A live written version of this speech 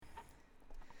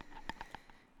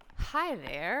Hi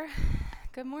there.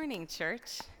 Good morning,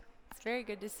 church. It's very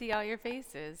good to see all your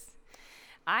faces.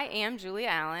 I am Julia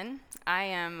Allan. I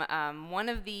am one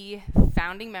of the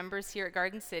founding members here at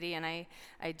Garden City, and I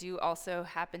do also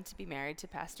happen to be married to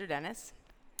Pastor Dennis.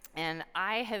 And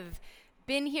I have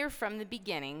been here from the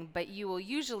beginning, but you will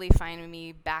usually find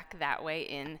me back that way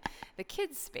in the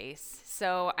kids' space.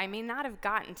 So I may not have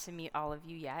gotten to meet all of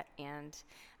you yet, and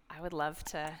I would love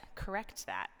to correct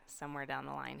that somewhere down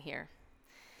the line here.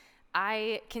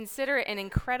 I consider it an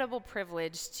incredible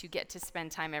privilege to get to spend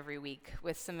time every week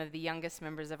with some of the youngest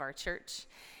members of our church.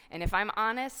 And if I'm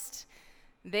honest,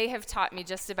 they have taught me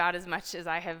just about as much as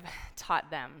I have taught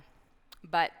them.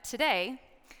 But today,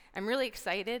 I'm really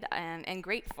excited and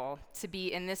grateful to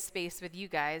be in this space with you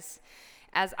guys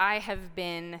as I have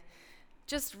been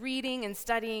just reading and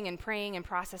studying and praying and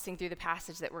processing through the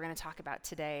passage that we're going to talk about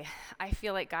today. I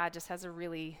feel like God just has a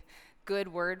really good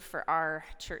word for our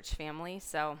church family,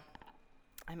 so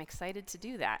I'm excited to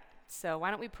do that. So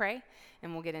why don't we pray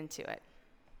and we'll get into it.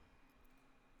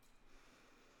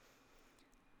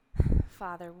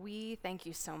 Father, we thank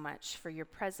you so much for your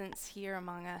presence here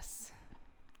among us.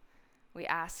 We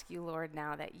ask you, Lord,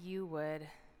 now that you would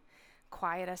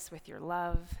quiet us with your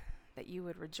love, that you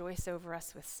would rejoice over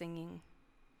us with singing,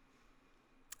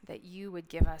 that you would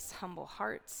give us humble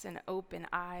hearts and open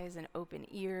eyes and open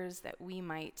ears, that we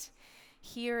might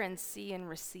hear and see and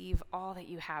receive all that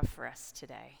you have for us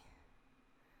today.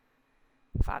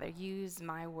 Father, use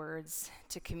my words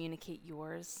to communicate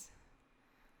yours.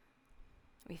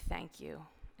 We thank you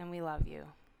and we love you.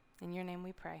 In your name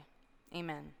we pray.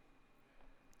 Amen.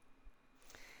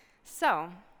 So,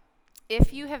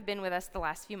 if you have been with us the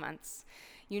last few months,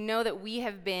 you know that we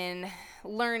have been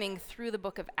learning through the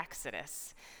book of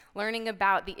Exodus, learning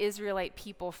about the Israelite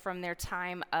people from their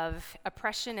time of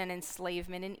oppression and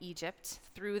enslavement in Egypt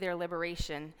through their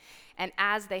liberation. And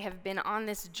as they have been on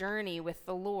this journey with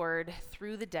the Lord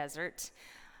through the desert,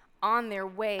 on their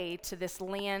way to this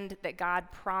land that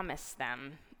God promised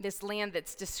them, this land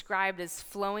that's described as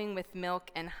flowing with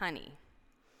milk and honey.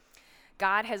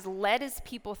 God has led his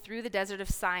people through the desert of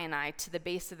Sinai to the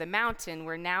base of the mountain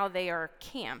where now they are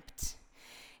camped.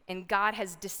 And God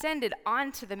has descended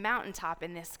onto the mountaintop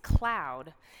in this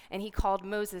cloud, and he called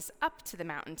Moses up to the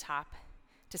mountaintop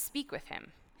to speak with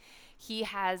him. He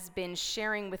has been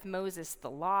sharing with Moses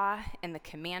the law and the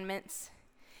commandments.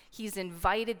 He's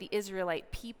invited the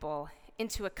Israelite people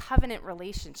into a covenant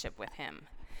relationship with him,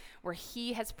 where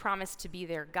he has promised to be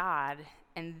their God,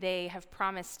 and they have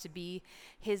promised to be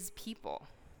his people.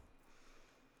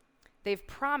 They've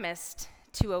promised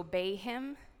to obey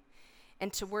him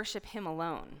and to worship him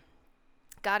alone.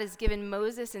 God has given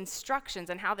Moses instructions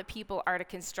on how the people are to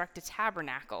construct a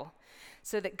tabernacle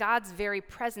so that God's very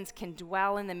presence can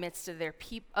dwell in the midst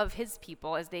of his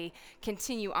people as they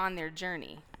continue on their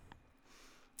journey.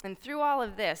 And through all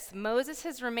of this, Moses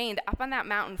has remained up on that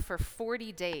mountain for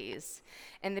 40 days,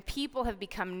 and the people have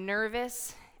become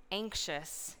nervous,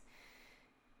 anxious,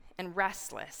 and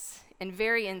restless, and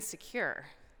very insecure.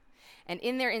 And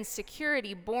in their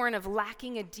insecurity, born of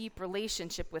lacking a deep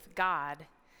relationship with God,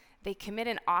 they commit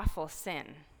an awful sin.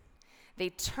 They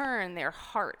turn their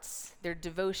hearts, their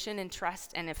devotion and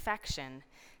trust and affection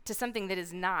to something that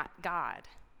is not God.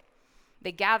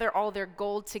 They gather all their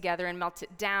gold together and melt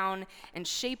it down and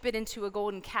shape it into a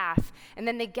golden calf, and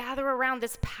then they gather around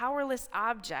this powerless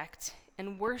object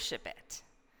and worship it.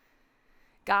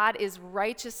 God is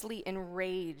righteously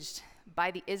enraged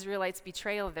by the Israelites'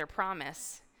 betrayal of their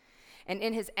promise, and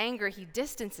in his anger, he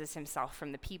distances himself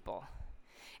from the people.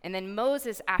 And then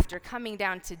Moses, after coming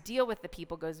down to deal with the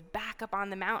people, goes back up on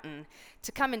the mountain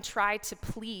to come and try to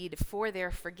plead for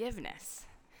their forgiveness.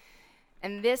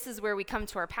 And this is where we come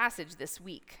to our passage this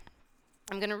week.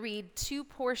 I'm going to read two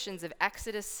portions of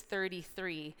Exodus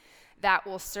 33 that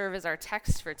will serve as our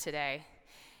text for today.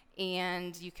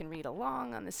 And you can read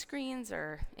along on the screens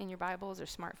or in your Bibles or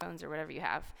smartphones or whatever you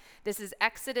have. This is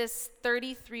Exodus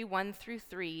 33, 1 through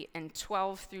 3 and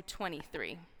 12 through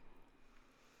 23.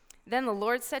 Then the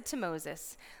Lord said to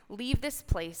Moses, "Leave this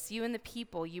place, you and the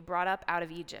people you brought up out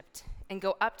of Egypt, and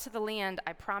go up to the land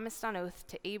I promised on oath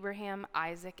to Abraham,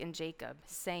 Isaac, and Jacob,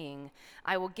 saying,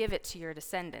 I will give it to your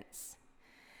descendants.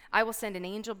 I will send an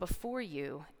angel before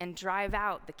you and drive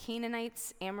out the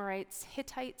Canaanites, Amorites,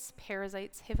 Hittites,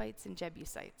 Perizzites, Hivites, and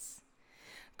Jebusites.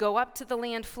 Go up to the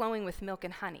land flowing with milk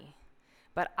and honey,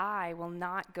 but I will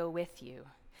not go with you,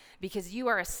 because you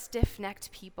are a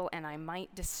stiff-necked people, and I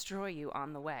might destroy you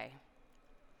on the way."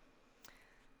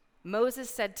 Moses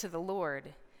said to the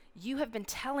Lord, "You have been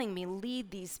telling me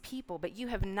lead these people, but you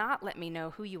have not let me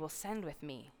know who you will send with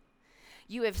me.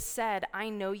 You have said, I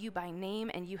know you by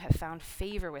name, and you have found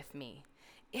favor with me.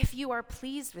 If you are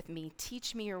pleased with me,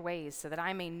 teach me your ways so that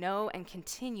I may know and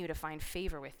continue to find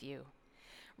favor with you.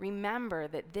 Remember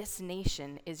that this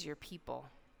nation is your people."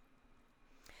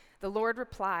 The Lord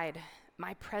replied,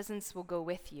 "My presence will go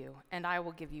with you, and I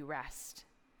will give you rest."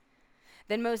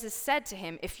 Then Moses said to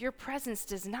him, "If your presence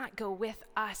does not go with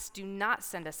us, do not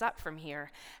send us up from here.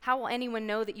 How will anyone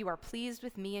know that you are pleased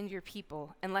with me and your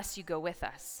people unless you go with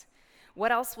us?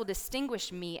 What else will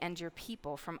distinguish me and your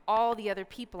people from all the other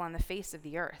people on the face of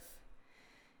the earth?"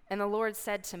 And the Lord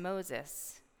said to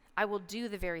Moses, "I will do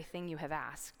the very thing you have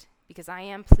asked, because I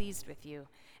am pleased with you,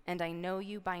 and I know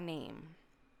you by name."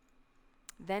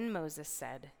 Then Moses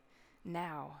said,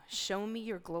 "Now show me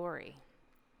your glory."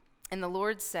 And the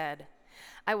Lord said,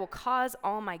 "I will cause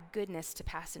all my goodness to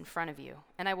pass in front of you,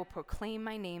 and I will proclaim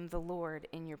my name, the Lord,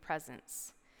 in your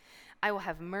presence. I will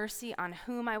have mercy on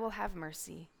whom I will have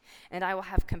mercy, and I will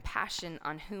have compassion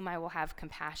on whom I will have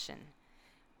compassion.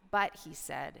 But," he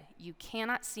said, "you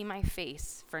cannot see my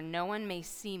face, for no one may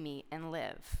see me and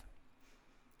live."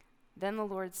 Then the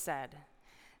Lord said,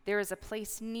 "There is a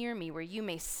place near me where you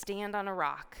may stand on a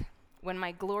rock. When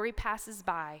my glory passes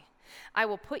by, I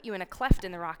will put you in a cleft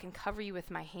in the rock and cover you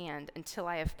with my hand until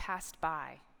I have passed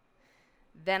by.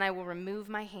 Then I will remove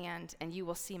my hand and you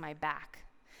will see my back,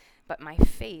 but my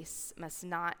face must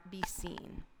not be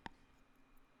seen."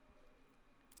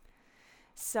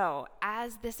 So,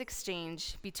 as this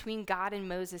exchange between God and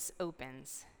Moses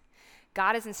opens,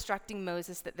 God is instructing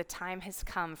Moses that the time has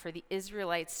come for the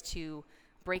Israelites to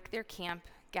break their camp,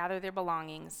 gather their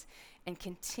belongings, and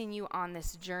continue on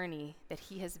this journey that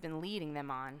he has been leading them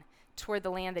on toward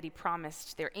the land that he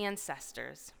promised their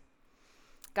ancestors.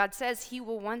 God says he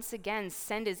will once again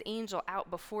send his angel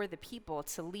out before the people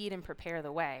to lead and prepare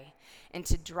the way and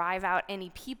to drive out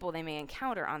any people they may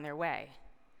encounter on their way.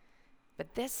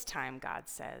 But this time, God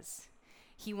says,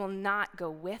 he will not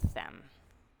go with them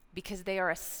because they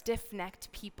are a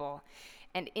stiff-necked people,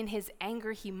 and in his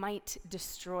anger he might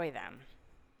destroy them.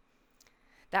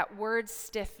 That word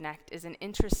stiff-necked is an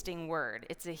interesting word.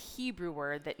 It's a Hebrew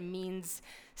word that means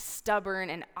stubborn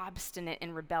and obstinate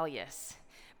and rebellious.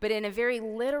 But in a very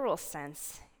literal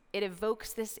sense, it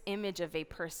evokes this image of a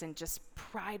person just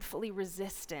pridefully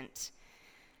resistant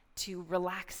to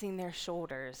relaxing their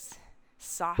shoulders,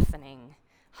 softening,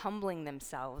 humbling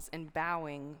themselves, and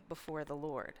bowing before the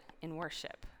Lord in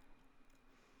worship.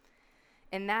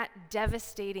 In that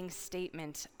devastating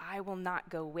statement, "I will not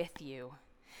go with you,"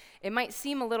 it might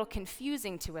seem a little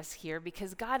confusing to us here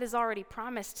because God has already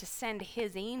promised to send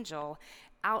his angel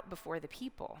out before the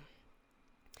people.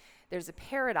 There's a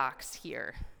paradox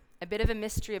here, a bit of a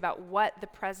mystery about what the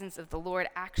presence of the Lord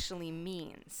actually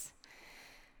means.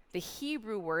 The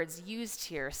Hebrew words used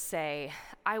here say,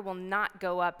 "I will not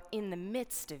go up in the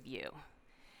midst of you."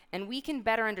 And we can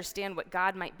better understand what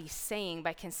God might be saying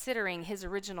by considering his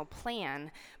original plan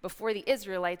before the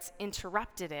Israelites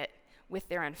interrupted it with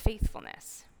their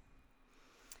unfaithfulness.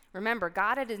 Remember,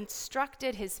 God had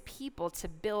instructed his people to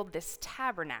build this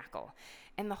tabernacle,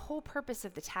 and the whole purpose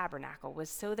of the tabernacle was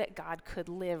so that God could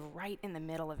live right in the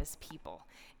middle of his people,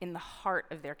 in the heart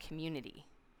of their community.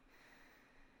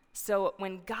 So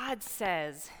when God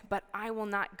says, "But I will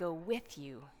not go with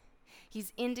you,"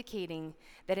 he's indicating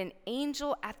that an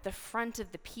angel at the front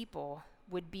of the people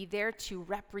would be there to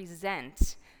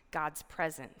represent God's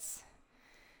presence.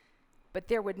 But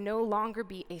there would no longer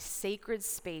be a sacred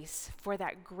space for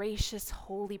that gracious,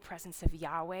 holy presence of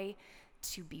Yahweh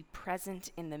to be present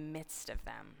in the midst of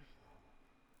them.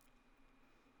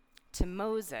 To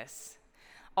Moses,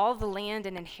 all the land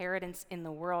and inheritance in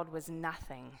the world was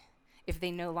nothing if they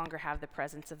no longer have the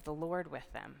presence of the Lord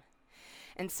with them.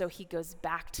 And so he goes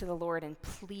back to the Lord and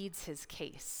pleads his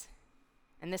case.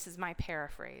 And this is my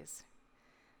paraphrase.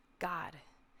 "God,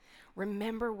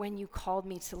 remember when you called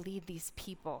me to lead these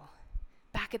people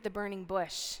back at the burning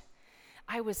bush?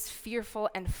 I was fearful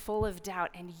and full of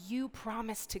doubt, and you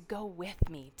promised to go with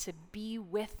me, to be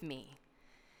with me.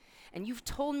 And you've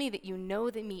told me that you know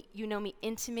me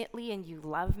intimately and you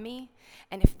love me.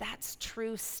 And if that's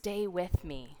true, stay with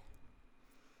me.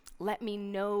 Let me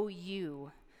know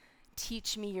you.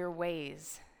 Teach me your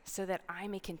ways so that I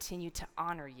may continue to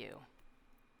honor you."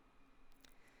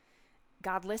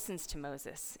 God listens to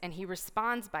Moses, and he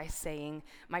responds by saying,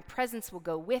 "My presence will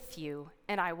go with you,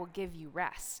 and I will give you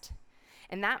rest."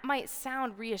 And that might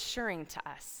sound reassuring to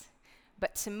us,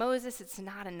 but to Moses it's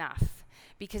not enough,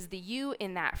 because the "you"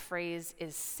 in that phrase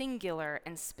is singular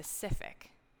and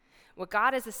specific. What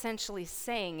God is essentially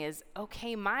saying is,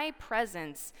 okay, my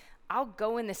presence, I'll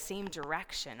go in the same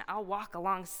direction. I'll walk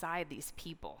alongside these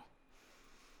people.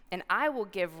 and I will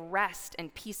give rest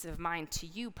and peace of mind to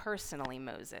you personally,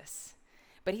 Moses.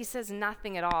 But he says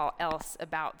nothing at all else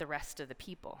about the rest of the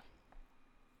people.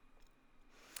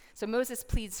 So Moses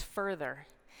pleads further,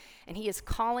 and he is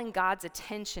calling God's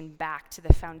attention back to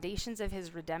the foundations of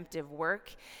his redemptive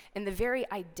work and the very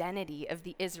identity of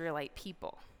the Israelite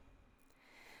people.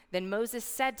 Then Moses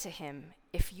said to him,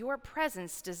 "If your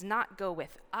presence does not go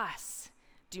with us,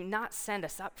 do not send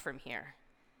us up from here.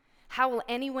 How will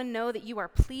anyone know that you are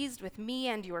pleased with me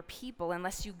and your people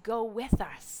unless you go with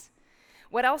us?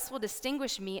 What else will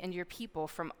distinguish me and your people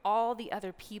from all the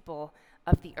other people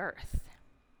of the earth?"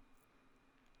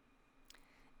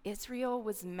 Israel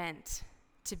was meant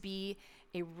to be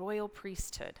a royal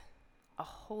priesthood, a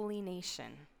holy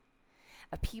nation,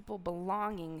 a people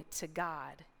belonging to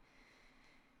God,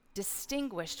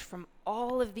 distinguished from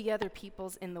all of the other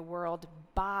peoples in the world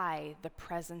by the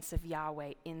presence of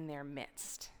Yahweh in their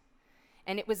midst.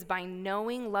 And it was by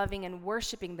knowing, loving, and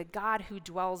worshiping the God who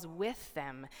dwells with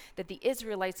them that the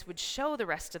Israelites would show the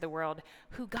rest of the world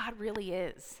who God really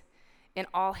is in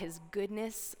all his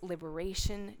goodness,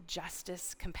 liberation,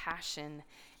 justice, compassion,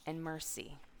 and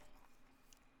mercy.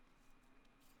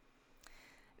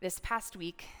 This past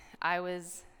week, I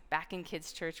was back in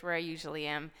kids' church where I usually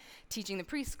am, teaching the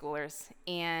preschoolers.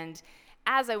 And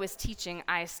as I was teaching,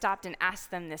 I stopped and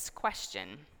asked them this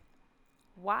question: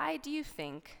 why do you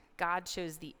think God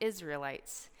chose the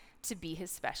Israelites to be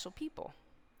his special people?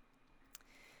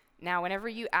 Now, whenever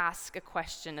you ask a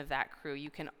question of that crew, you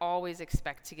can always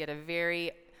expect to get a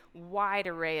very wide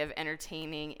array of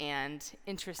entertaining and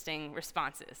interesting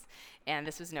responses. And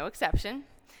this was no exception.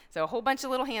 So a whole bunch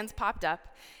of little hands popped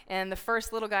up, and the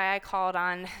first little guy I called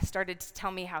on started to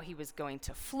tell me how he was going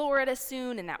to Florida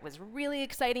soon, and that was really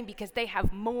exciting because they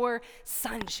have more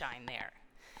sunshine there.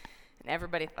 And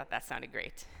everybody thought that sounded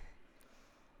great.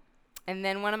 And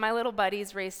then one of my little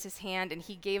buddies raised his hand, and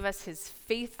he gave us his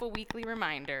faithful weekly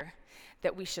reminder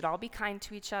that we should all be kind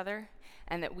to each other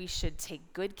and that we should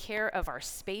take good care of our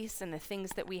space and the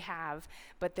things that we have.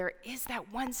 But there is that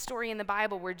one story in the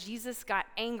Bible where Jesus got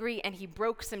angry and he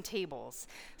broke some tables.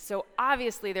 So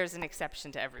obviously there's an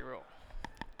exception to every rule.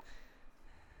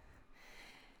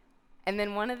 And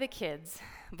then one of the kids,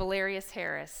 Valerius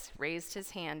Harris, raised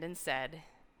his hand and said,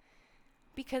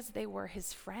 "Because they were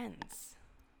his friends."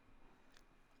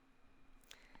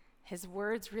 His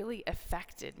words really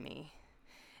affected me,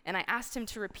 and I asked him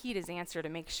to repeat his answer to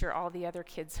make sure all the other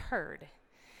kids heard,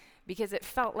 because it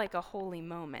felt like a holy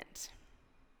moment.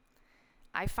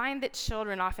 I find that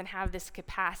children often have this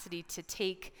capacity to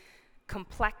take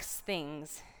complex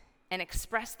things and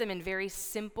express them in very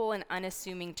simple and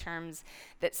unassuming terms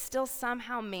that still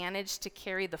somehow manage to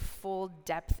carry the full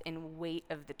depth and weight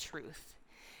of the truth.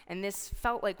 And this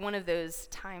felt like one of those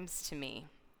times to me,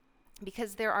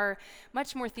 because there are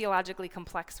much more theologically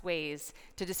complex ways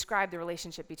to describe the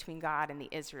relationship between God and the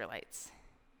Israelites.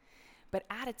 But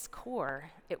at its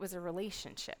core, it was a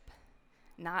relationship,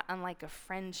 not unlike a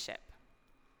friendship.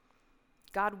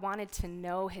 God wanted to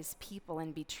know his people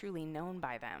and be truly known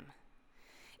by them.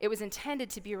 It was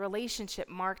intended to be a relationship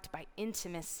marked by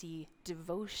intimacy,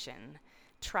 devotion,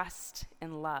 trust,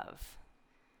 and love.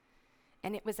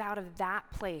 And it was out of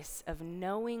that place of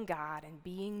knowing God and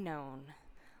being known,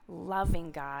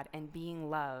 loving God and being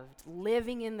loved,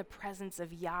 living in the presence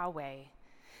of Yahweh,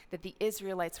 that the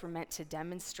Israelites were meant to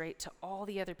demonstrate to all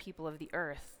the other people of the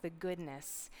earth the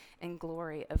goodness and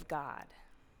glory of God.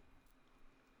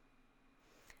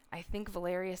 I think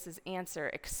Valerius's answer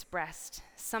expressed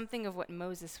something of what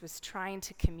Moses was trying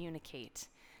to communicate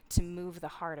to move the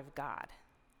heart of God.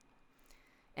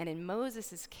 And in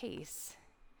Moses' case,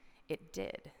 it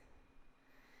did.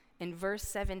 In verse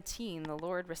 17, the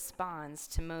Lord responds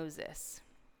to Moses.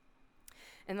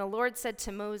 "And the Lord said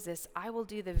to Moses, I will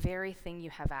do the very thing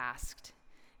you have asked,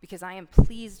 because I am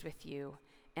pleased with you,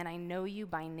 and I know you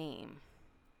by name."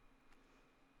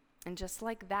 And just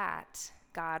like that,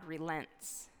 God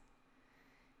relents.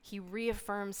 He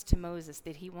reaffirms to Moses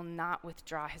that he will not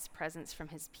withdraw his presence from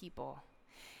his people.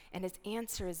 And his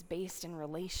answer is based in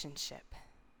relationship,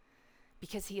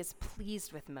 because he is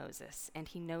pleased with Moses and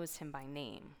he knows him by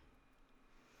name.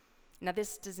 Now,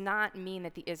 this does not mean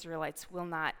that the Israelites will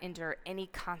not endure any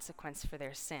consequence for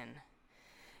their sin,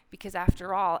 because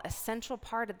after all, a central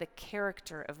part of the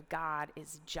character of God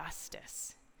is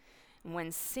justice.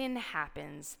 When sin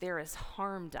happens, there is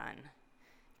harm done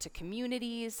to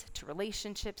communities, to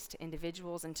relationships, to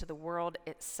individuals, and to the world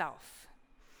itself.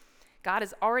 God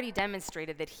has already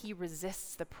demonstrated that he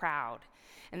resists the proud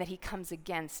and that he comes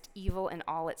against evil in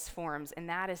all its forms, and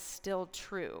that is still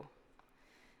true.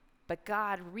 But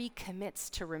God recommits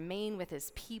to remain with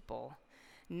his people,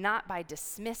 not by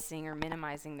dismissing or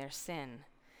minimizing their sin,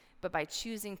 but by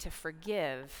choosing to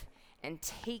forgive and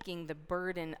taking the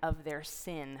burden of their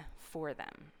sin for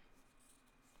them.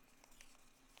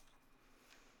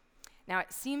 Now,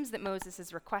 it seems that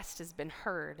Moses' request has been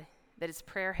heard, that his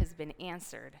prayer has been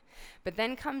answered. But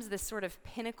then comes this sort of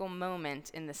pinnacle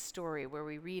moment in the story where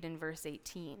we read in verse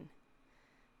 18.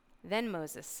 Then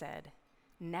Moses said,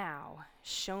 "Now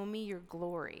show me your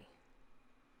glory."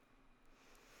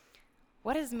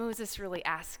 What is Moses really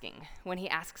asking when he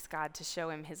asks God to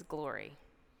show him his glory?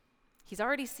 He's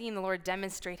already seen the Lord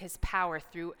demonstrate his power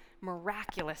through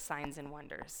miraculous signs and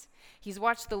wonders. He's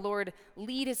watched the Lord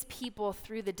lead his people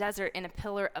through the desert in a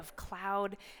pillar of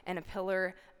cloud and a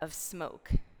pillar of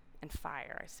smoke and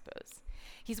fire, I suppose.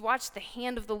 He's watched the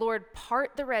hand of the Lord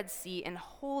part the Red Sea and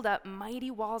hold up mighty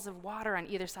walls of water on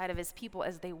either side of his people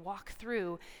as they walk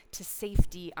through to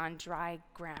safety on dry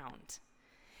ground.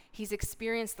 He's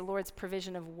experienced the Lord's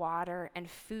provision of water and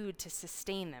food to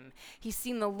sustain them. He's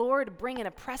seen the Lord bring an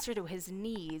oppressor to his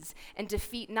knees and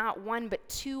defeat not one but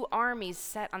two armies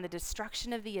set on the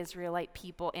destruction of the Israelite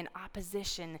people in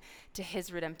opposition to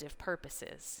his redemptive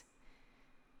purposes.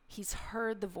 He's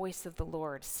heard the voice of the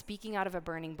Lord speaking out of a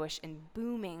burning bush and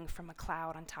booming from a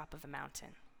cloud on top of a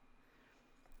mountain.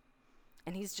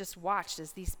 And he's just watched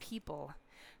as these people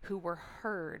who were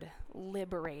heard,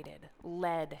 liberated,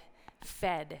 led,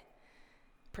 fed,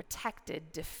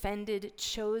 protected, defended,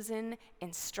 chosen,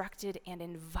 instructed, and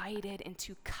invited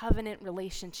into covenant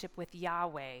relationship with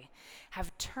Yahweh,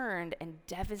 have turned and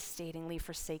devastatingly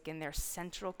forsaken their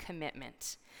central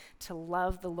commitment to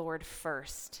love the Lord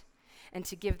first and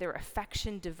to give their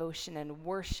affection, devotion, and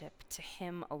worship to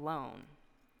him alone.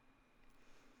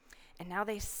 And now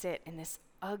they sit in this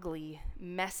ugly,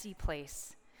 messy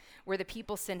place where the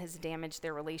people's sin has damaged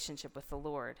their relationship with the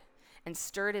Lord and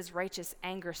stirred his righteous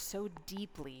anger so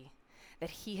deeply that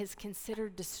he has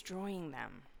considered destroying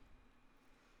them.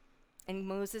 And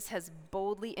Moses has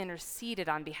boldly interceded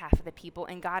on behalf of the people,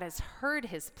 and God has heard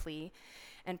his plea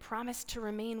and promised to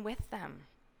remain with them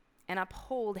and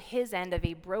uphold his end of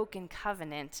a broken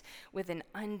covenant with an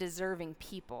undeserving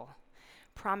people,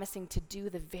 promising to do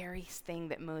the very thing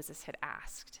that Moses had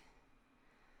asked.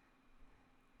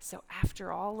 So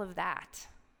after all of that,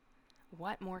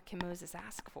 what more can Moses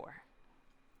ask for?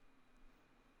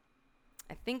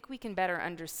 I think we can better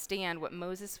understand what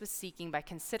Moses was seeking by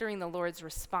considering the Lord's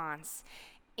response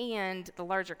and the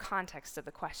larger context of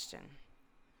the question.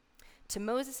 To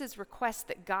Moses' request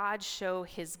that God show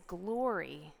his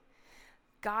glory,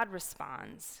 God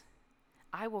responds,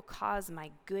 "I will cause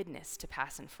my goodness to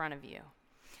pass in front of you,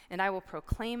 and I will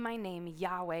proclaim my name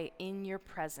Yahweh in your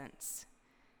presence.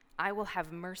 I will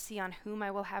have mercy on whom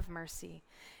I will have mercy,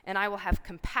 and I will have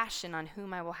compassion on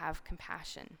whom I will have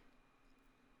compassion."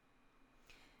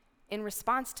 In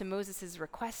response to Moses'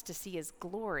 request to see his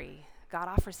glory, God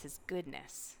offers his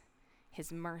goodness,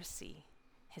 his mercy,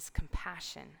 his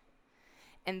compassion,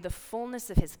 and the fullness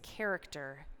of his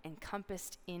character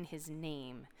encompassed in his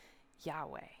name,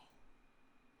 Yahweh.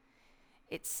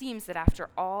 It seems that after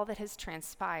all that has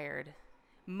transpired,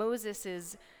 Moses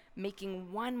is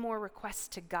making one more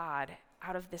request to God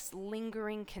out of this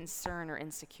lingering concern or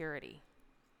insecurity.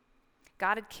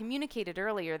 God had communicated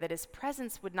earlier that his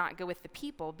presence would not go with the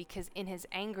people because in his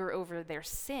anger over their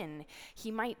sin, he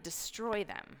might destroy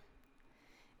them.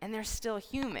 And they're still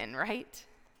human, right?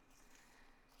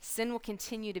 Sin will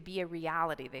continue to be a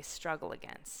reality they struggle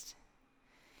against.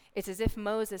 It's as if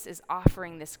Moses is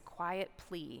offering this quiet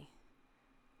plea,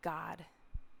 "God,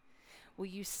 will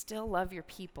you still love your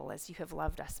people as you have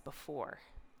loved us before,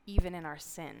 even in our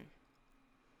sin?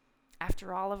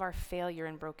 After all of our failure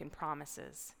and broken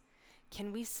promises,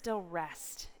 can we still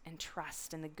rest and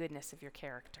trust in the goodness of your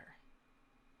character?"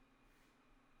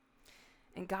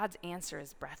 And God's answer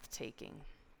is breathtaking.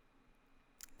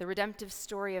 The redemptive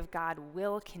story of God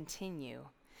will continue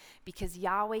because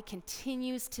Yahweh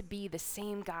continues to be the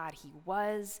same God he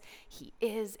was, he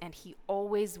is, and he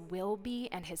always will be,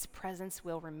 and his presence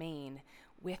will remain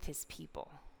with his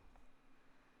people.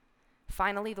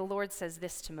 Finally, the Lord says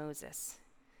this to Moses,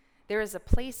 "There is a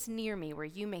place near me where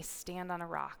you may stand on a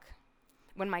rock.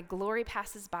 When my glory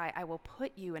passes by, I will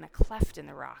put you in a cleft in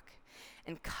the rock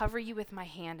and cover you with my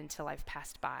hand until I've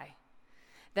passed by.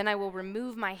 Then I will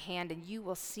remove my hand and you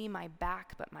will see my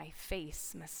back, but my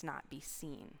face must not be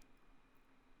seen."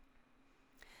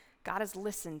 God has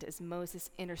listened as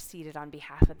Moses interceded on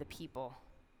behalf of the people,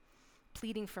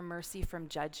 pleading for mercy from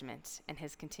judgment and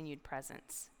his continued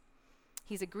presence.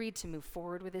 He's agreed to move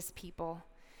forward with his people,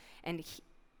 and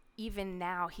even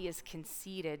now he has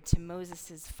conceded to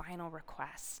Moses' final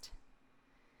request.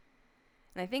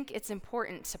 And I think it's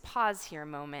important to pause here a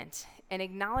moment and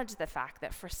acknowledge the fact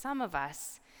that for some of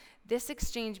us, this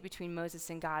exchange between Moses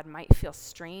and God might feel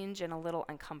strange and a little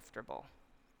uncomfortable.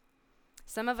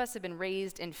 Some of us have been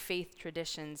raised in faith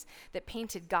traditions that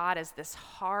painted God as this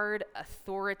hard,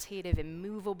 authoritative,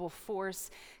 immovable force,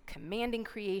 commanding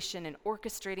creation and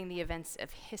orchestrating the events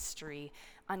of history,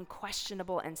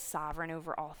 unquestionable and sovereign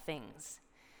over all things.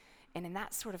 And in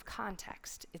that sort of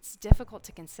context, it's difficult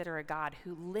to consider a God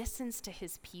who listens to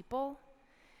his people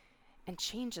and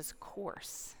changes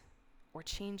course or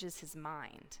changes his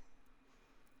mind.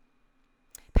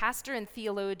 Pastor and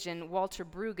theologian Walter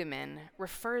Brueggemann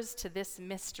refers to this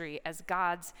mystery as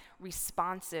God's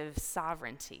responsive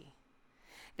sovereignty.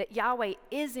 That Yahweh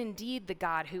is indeed the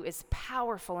God who is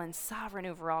powerful and sovereign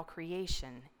over all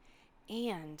creation,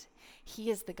 and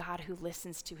he is the God who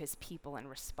listens to his people and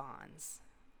responds.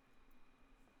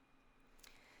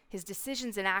 His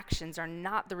decisions and actions are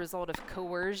not the result of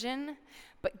coercion,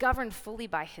 but governed fully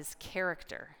by his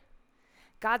character.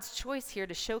 God's choice here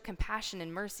to show compassion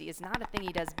and mercy is not a thing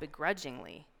he does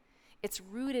begrudgingly. It's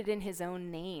rooted in his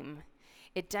own name.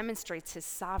 It demonstrates his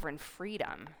sovereign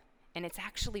freedom, and it's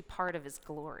actually part of his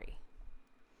glory.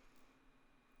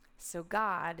 So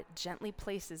God gently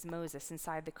places Moses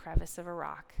inside the crevice of a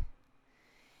rock,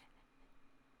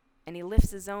 and he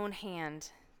lifts his own hand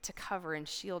to cover and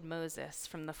shield Moses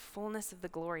from the fullness of the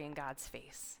glory in God's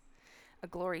face, a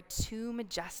glory too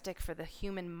majestic for the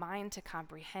human mind to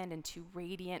comprehend and too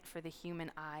radiant for the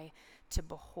human eye to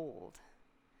behold.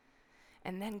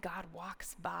 And then God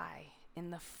walks by in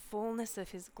the fullness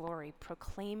of his glory,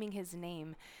 proclaiming his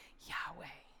name, Yahweh,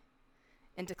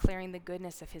 and declaring the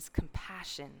goodness of his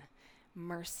compassion,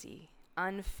 mercy,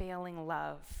 unfailing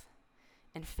love,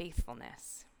 and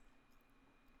faithfulness.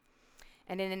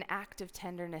 And in an act of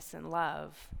tenderness and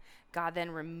love, God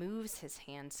then removes his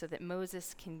hand so that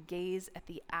Moses can gaze at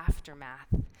the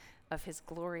aftermath of his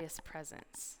glorious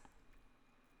presence.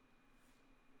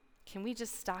 Can we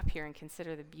just stop here and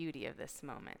consider the beauty of this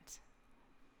moment?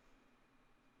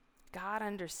 God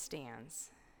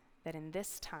understands that in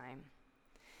this time,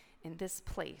 in this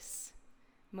place,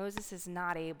 Moses is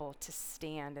not able to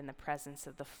stand in the presence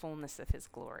of the fullness of his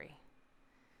glory.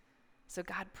 So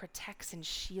God protects and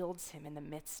shields him in the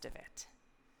midst of it.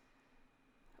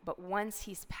 But once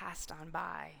he's passed on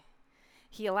by,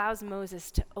 he allows Moses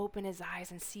to open his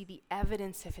eyes and see the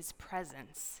evidence of his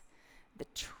presence, the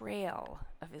trail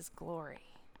of his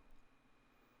glory.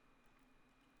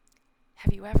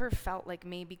 Have you ever felt like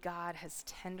maybe God has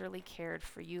tenderly cared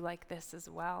for you like this as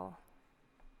well?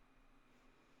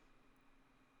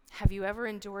 Have you ever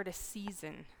endured a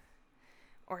season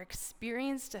or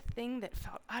experienced a thing that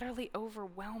felt utterly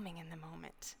overwhelming in the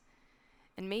moment?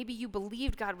 And maybe you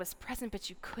believed God was present, but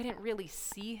you couldn't really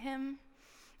see him.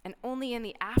 And only in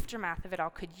the aftermath of it all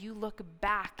could you look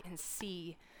back and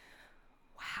see,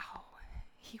 wow,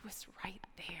 he was right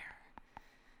there.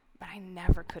 But I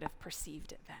never could have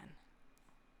perceived it then.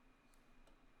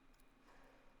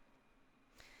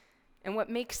 And what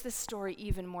makes this story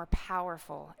even more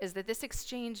powerful is that this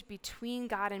exchange between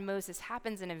God and Moses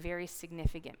happens in a very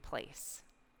significant place.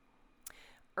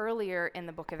 Earlier in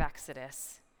the book of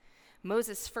Exodus,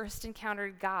 Moses first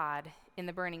encountered God in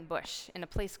the burning bush in a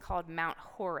place called Mount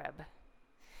Horeb.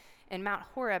 And Mount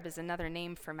Horeb is another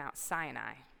name for Mount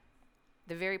Sinai,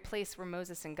 the very place where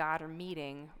Moses and God are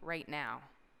meeting right now.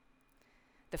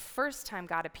 The first time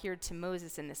God appeared to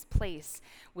Moses in this place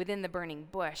within the burning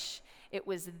bush, it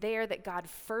was there that God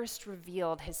first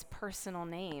revealed his personal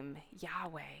name,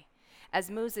 Yahweh, as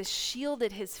Moses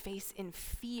shielded his face in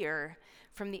fear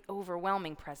from the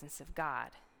overwhelming presence of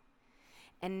God.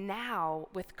 And now,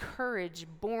 with courage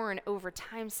born over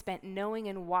time spent knowing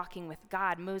and walking with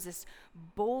God, Moses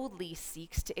boldly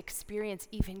seeks to experience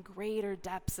even greater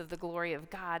depths of the glory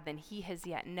of God than he has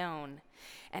yet known.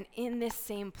 And in this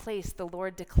same place, the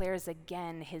Lord declares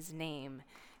again his name,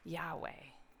 Yahweh.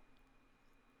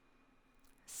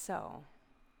 So,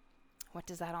 what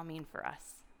does that all mean for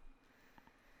us?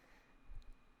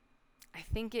 I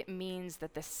think it means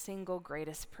that the single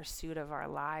greatest pursuit of our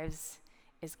lives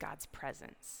is God's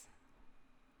presence.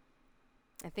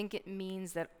 I think it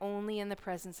means that only in the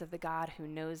presence of the God who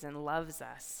knows and loves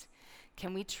us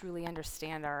can we truly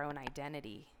understand our own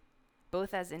identity,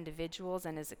 both as individuals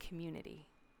and as a community.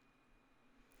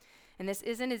 And this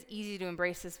isn't as easy to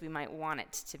embrace as we might want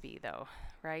it to be, though,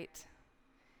 right?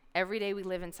 Every day we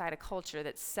live inside a culture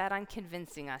that's set on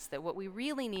convincing us that what we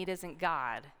really need isn't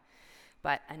God,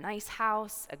 but a nice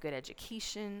house, a good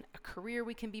education, a career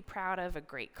we can be proud of, a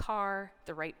great car,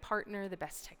 the right partner, the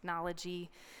best technology,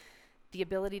 the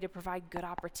ability to provide good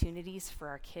opportunities for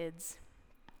our kids,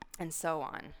 and so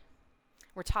on.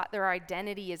 We're taught that our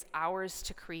identity is ours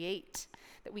to create,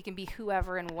 that we can be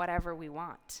whoever and whatever we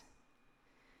want.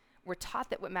 We're taught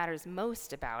that what matters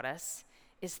most about us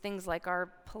is things like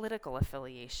our political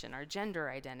affiliation, our gender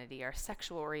identity, our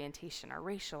sexual orientation, our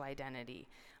racial identity,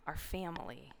 our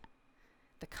family,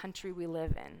 the country we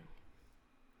live in.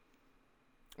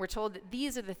 We're told that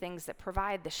these are the things that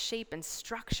provide the shape and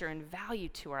structure and value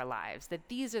to our lives, that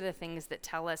these are the things that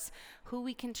tell us who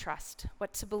we can trust,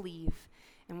 what to believe,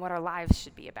 and what our lives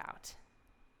should be about.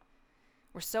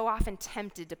 We're so often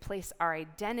tempted to place our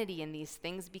identity in these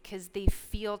things because they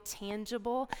feel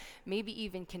tangible, maybe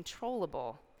even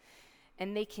controllable,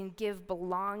 and they can give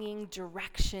belonging,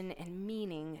 direction, and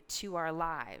meaning to our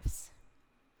lives.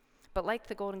 But like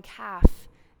the golden calf,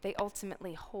 they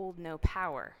ultimately hold no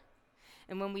power.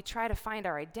 And when we try to find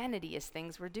our identity as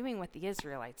things, we're doing what the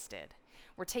Israelites did.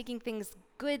 We're taking things,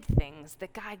 good things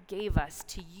that God gave us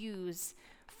to use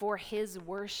for his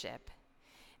worship,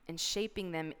 and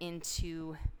shaping them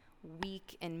into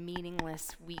weak and meaningless,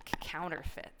 weak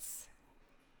counterfeits.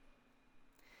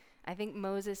 I think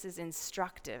Moses is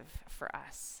instructive for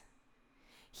us.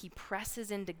 He presses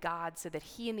into God so that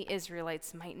he and the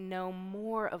Israelites might know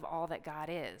more of all that God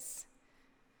is.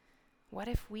 What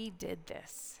if we did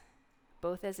this,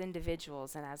 both as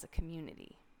individuals and as a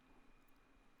community?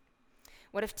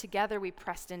 What if together we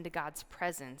pressed into God's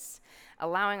presence,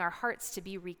 allowing our hearts to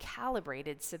be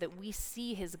recalibrated so that we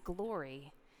see his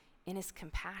glory in his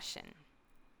compassion,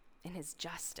 in his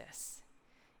justice,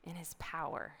 in his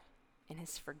power, in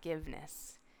his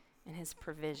forgiveness, in his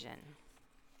provision?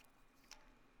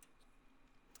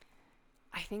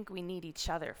 I think we need each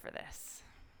other for this.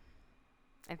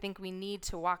 I think we need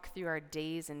to walk through our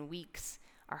days and weeks,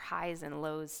 our highs and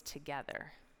lows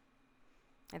together.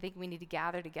 I think we need to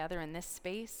gather together in this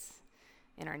space,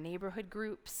 in our neighborhood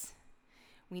groups.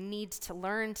 We need to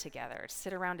learn together,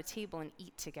 sit around a table and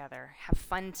eat together, have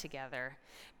fun together,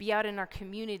 be out in our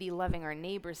community loving our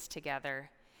neighbors together,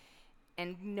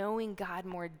 and knowing God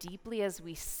more deeply as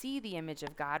we see the image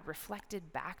of God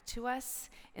reflected back to us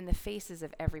in the faces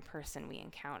of every person we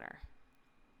encounter.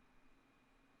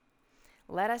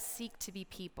 Let us seek to be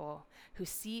people who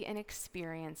see and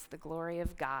experience the glory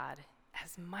of God,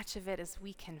 as much of it as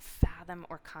we can fathom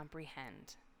or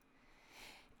comprehend.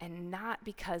 And not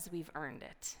because we've earned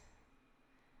it.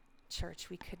 Church,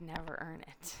 we could never earn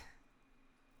it.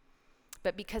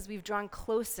 But because we've drawn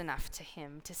close enough to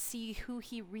him to see who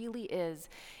he really is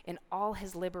in all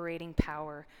his liberating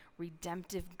power,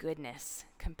 redemptive goodness,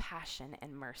 compassion,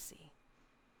 and mercy.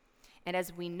 And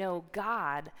as we know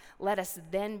God, let us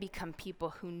then become people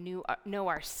who know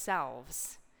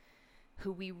ourselves,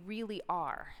 who we really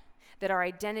are. That our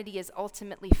identity is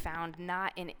ultimately found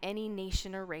not in any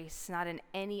nation or race, not in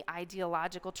any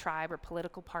ideological tribe or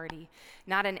political party,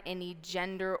 not in any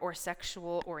gender or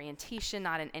sexual orientation,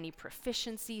 not in any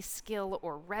proficiency, skill,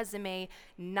 or resume,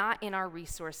 not in our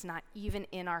resource, not even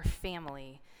in our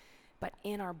family, but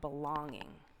in our belonging.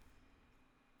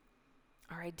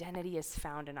 Our identity is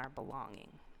found in our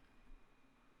belonging.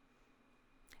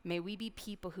 May we be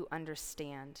people who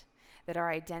understand that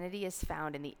our identity is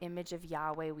found in the image of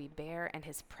Yahweh we bear and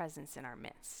his presence in our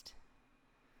midst.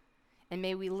 And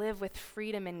may we live with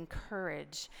freedom and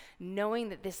courage, knowing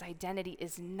that this identity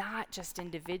is not just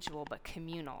individual, but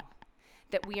communal.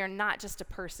 That we are not just a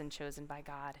person chosen by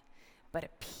God, but a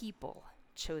people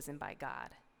chosen by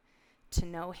God, to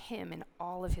know him in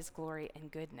all of his glory and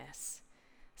goodness,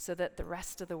 so that the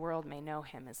rest of the world may know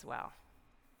him as well.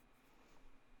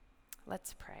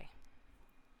 Let's pray.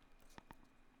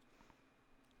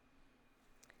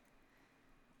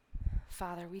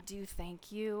 Father, we do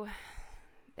thank you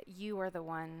that you are the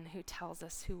one who tells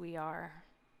us who we are,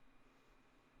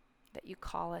 that you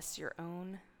call us your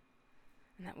own,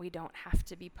 and that we don't have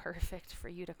to be perfect for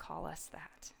you to call us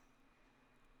that.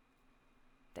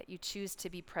 That you choose to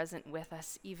be present with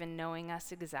us, even knowing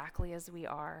us exactly as we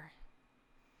are.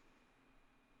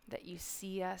 That you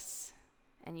see us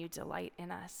and you delight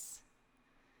in us.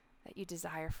 That you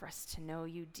desire for us to know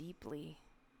you deeply,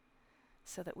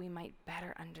 so that we might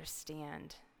better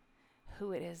understand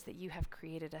who it is that you have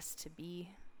created us to be.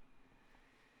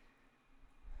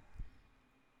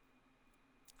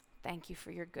 Thank you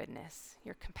for your goodness,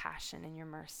 your compassion, and your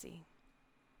mercy,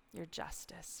 your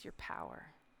justice, your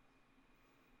power.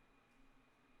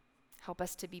 Help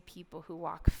us to be people who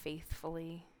walk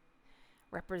faithfully,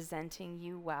 representing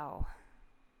you well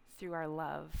through our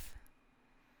love,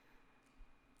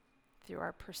 through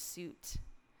our pursuit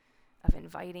of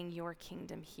inviting your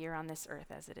kingdom here on this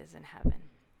earth as it is in heaven.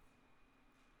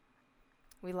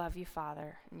 We love you,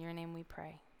 Father. In your name we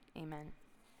pray. Amen.